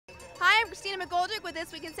Hi, I'm Christina McGoldrick with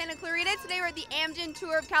This Week in Santa Clarita. Today we're at the Amgen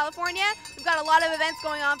Tour of California. We've got a lot of events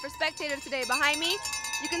going on for spectators today. Behind me,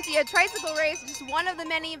 you can see a tricycle race, just one of the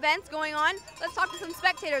many events going on. Let's talk to some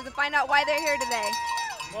spectators and find out why they're here today.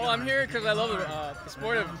 Well, I'm here because I love the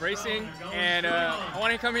sport of racing, and I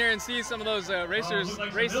want to come here and see some of those racers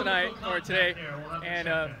race tonight or today. And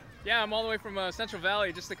yeah, I'm all the way from Central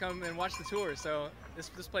Valley just to come and watch the tour. So this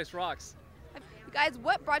place rocks. Guys,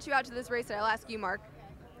 what brought you out to this race? I'll ask you, Mark.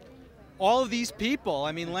 All of these people.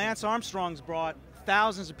 I mean, Lance Armstrong's brought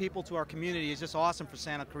thousands of people to our community. It's just awesome for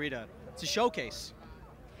Santa Clarita. It's a showcase.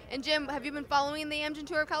 And Jim, have you been following the Amgen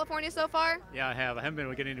Tour of California so far? Yeah, I have. I haven't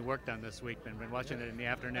been getting any work done this week. Been watching it in the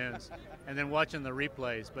afternoons and then watching the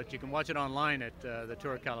replays. But you can watch it online at the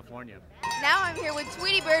Tour of California. Now I'm here with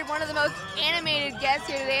Tweety Bird, one of the most animated guests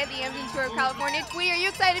here today at the Amgen Tour of California. Tweety, are you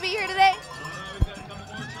excited to be here today?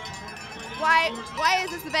 Why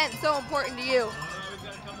is this event so important to you?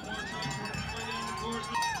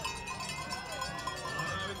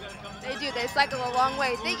 They do. They cycle a long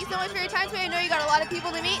way. Thank you so much for your time today. I know you got a lot of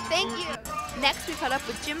people to meet. Thank you. Next, we caught up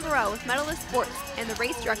with Jim Burrow with Medalist Sports and the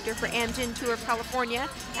race director for Amgen Tour of California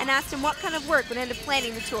and asked him what kind of work went into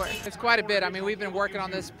planning the tour. It's quite a bit. I mean, we've been working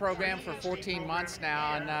on this program for 14 months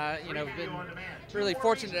now, and you know, been really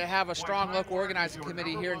fortunate to have a strong local organizing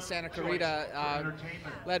committee here in Santa Clarita,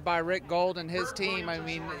 led by Rick Gold and his team. I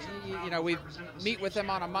mean, you know, we meet with them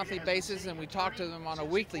on a monthly basis and we talk to them on a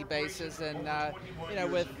weekly basis. And you know,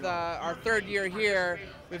 with our third year here,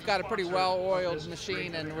 we've got a pretty well-oiled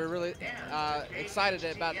machine, and we're really excited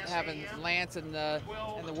about having Lance and the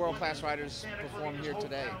world-class riders perform here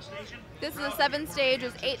today. This is a 7-stage.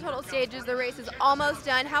 There's 8 total stages. The race is almost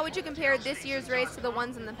done. How would you compare this year's race to the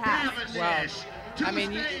ones in the past? Well, I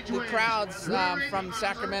mean, the crowds from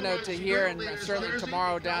Sacramento to here, and certainly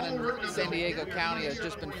tomorrow down in San Diego County, have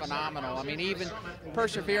just been phenomenal. I mean, even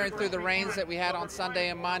persevering through the rains that we had on Sunday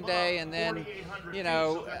and Monday, and then, you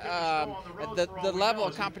know, the level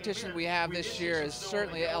of competition we have this year has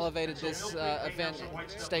certainly elevated this event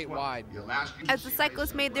statewide. As the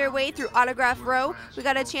cyclists made their way through Autograph Row, we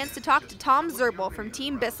got a chance to talk to Tom Zerbel from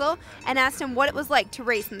Team Bissell and asked him what it was like to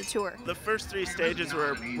race in the tour. The first 3 stages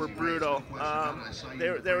were brutal.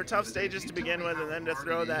 They were tough stages to begin with, and then to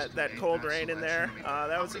throw that cold rain in there,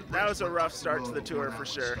 that was a rough start to the tour for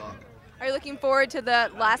sure. Are you looking forward to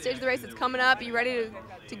the last stage of the race that's coming up? Are you ready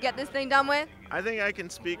to get this thing done with? I think I can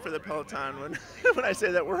speak for the Peloton when I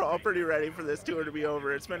say that we're all pretty ready for this tour to be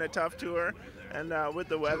over. It's been a tough tour, and with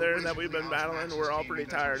the weather that we've been battling, we're all pretty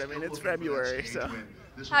tired. I mean, it's February, so.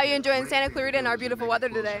 How are you enjoying Santa Clarita and our beautiful weather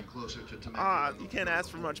today? You can't ask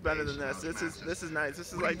for much better than this. This is nice.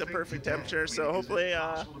 This is like the perfect temperature. So hopefully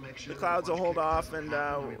the clouds will hold off, and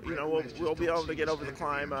you know, we'll be able to get over the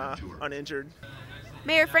climb uninjured.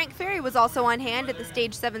 Mayor Frank Ferry was also on hand at the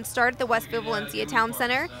Stage 7 start at the Westville Valencia Town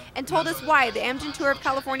Center and told us why the Amgen Tour of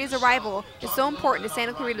California's arrival is so important to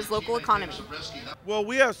Santa Clarita's local economy. Well,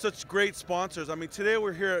 we have such great sponsors. I mean, today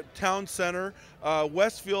we're here at Town Center.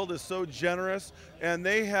 Westfield is so generous, and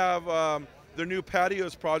they have their new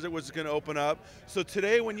patios project, which is going to open up. So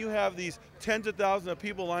today, when you have these tens of thousands of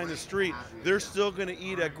people lining the street, they're still going to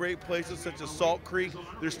eat at great places such as Salt Creek.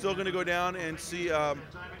 They're still going to go down and see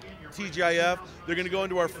TGIF. They're going to go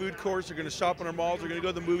into our food courts. They're going to shop in our malls. They're going to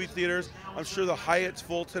go to the movie theaters. I'm sure the Hyatt's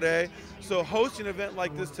full today. So hosting an event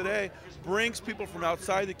like this today brings people from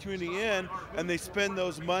outside the community in, and they spend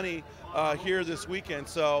those money here this weekend.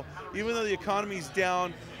 So even though the economy's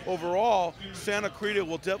down overall, Santa Clarita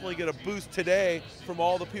will definitely get a boost today from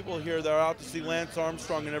all the people here that are out to see Lance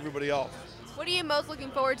Armstrong and everybody else. What are you most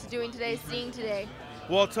looking forward to doing today, seeing today?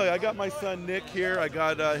 Well, I'll tell you, I got my son Nick here. I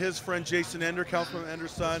got his friend Jason Ender, Councilman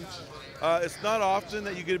Ender's son. It's not often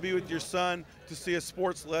that you get to be with your son to see a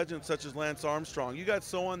sports legend such as Lance Armstrong. You got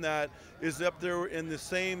someone that is up there in the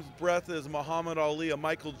same breath as Muhammad Ali, a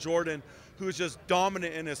Michael Jordan, who is just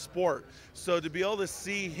dominant in his sport. So to be able to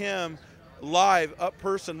see him live, up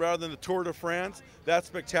person, rather than the Tour de France, that's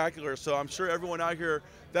spectacular. So I'm sure everyone out here,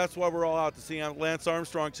 that's why we're all out to see Lance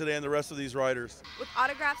Armstrong today and the rest of these riders. With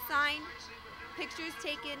autographs signed, pictures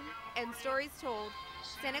taken, and stories told,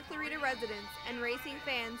 Santa Clarita residents and racing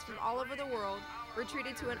fans from all over the world were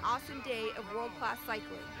treated to an awesome day of world-class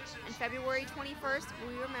cycling. And February 21st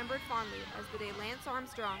will be remembered fondly as the day Lance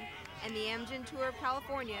Armstrong and the Amgen Tour of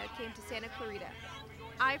California came to Santa Clarita.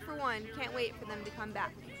 I, for one, can't wait for them to come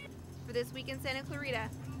back. For This Week in Santa Clarita,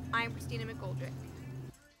 I'm Christina McGoldrick.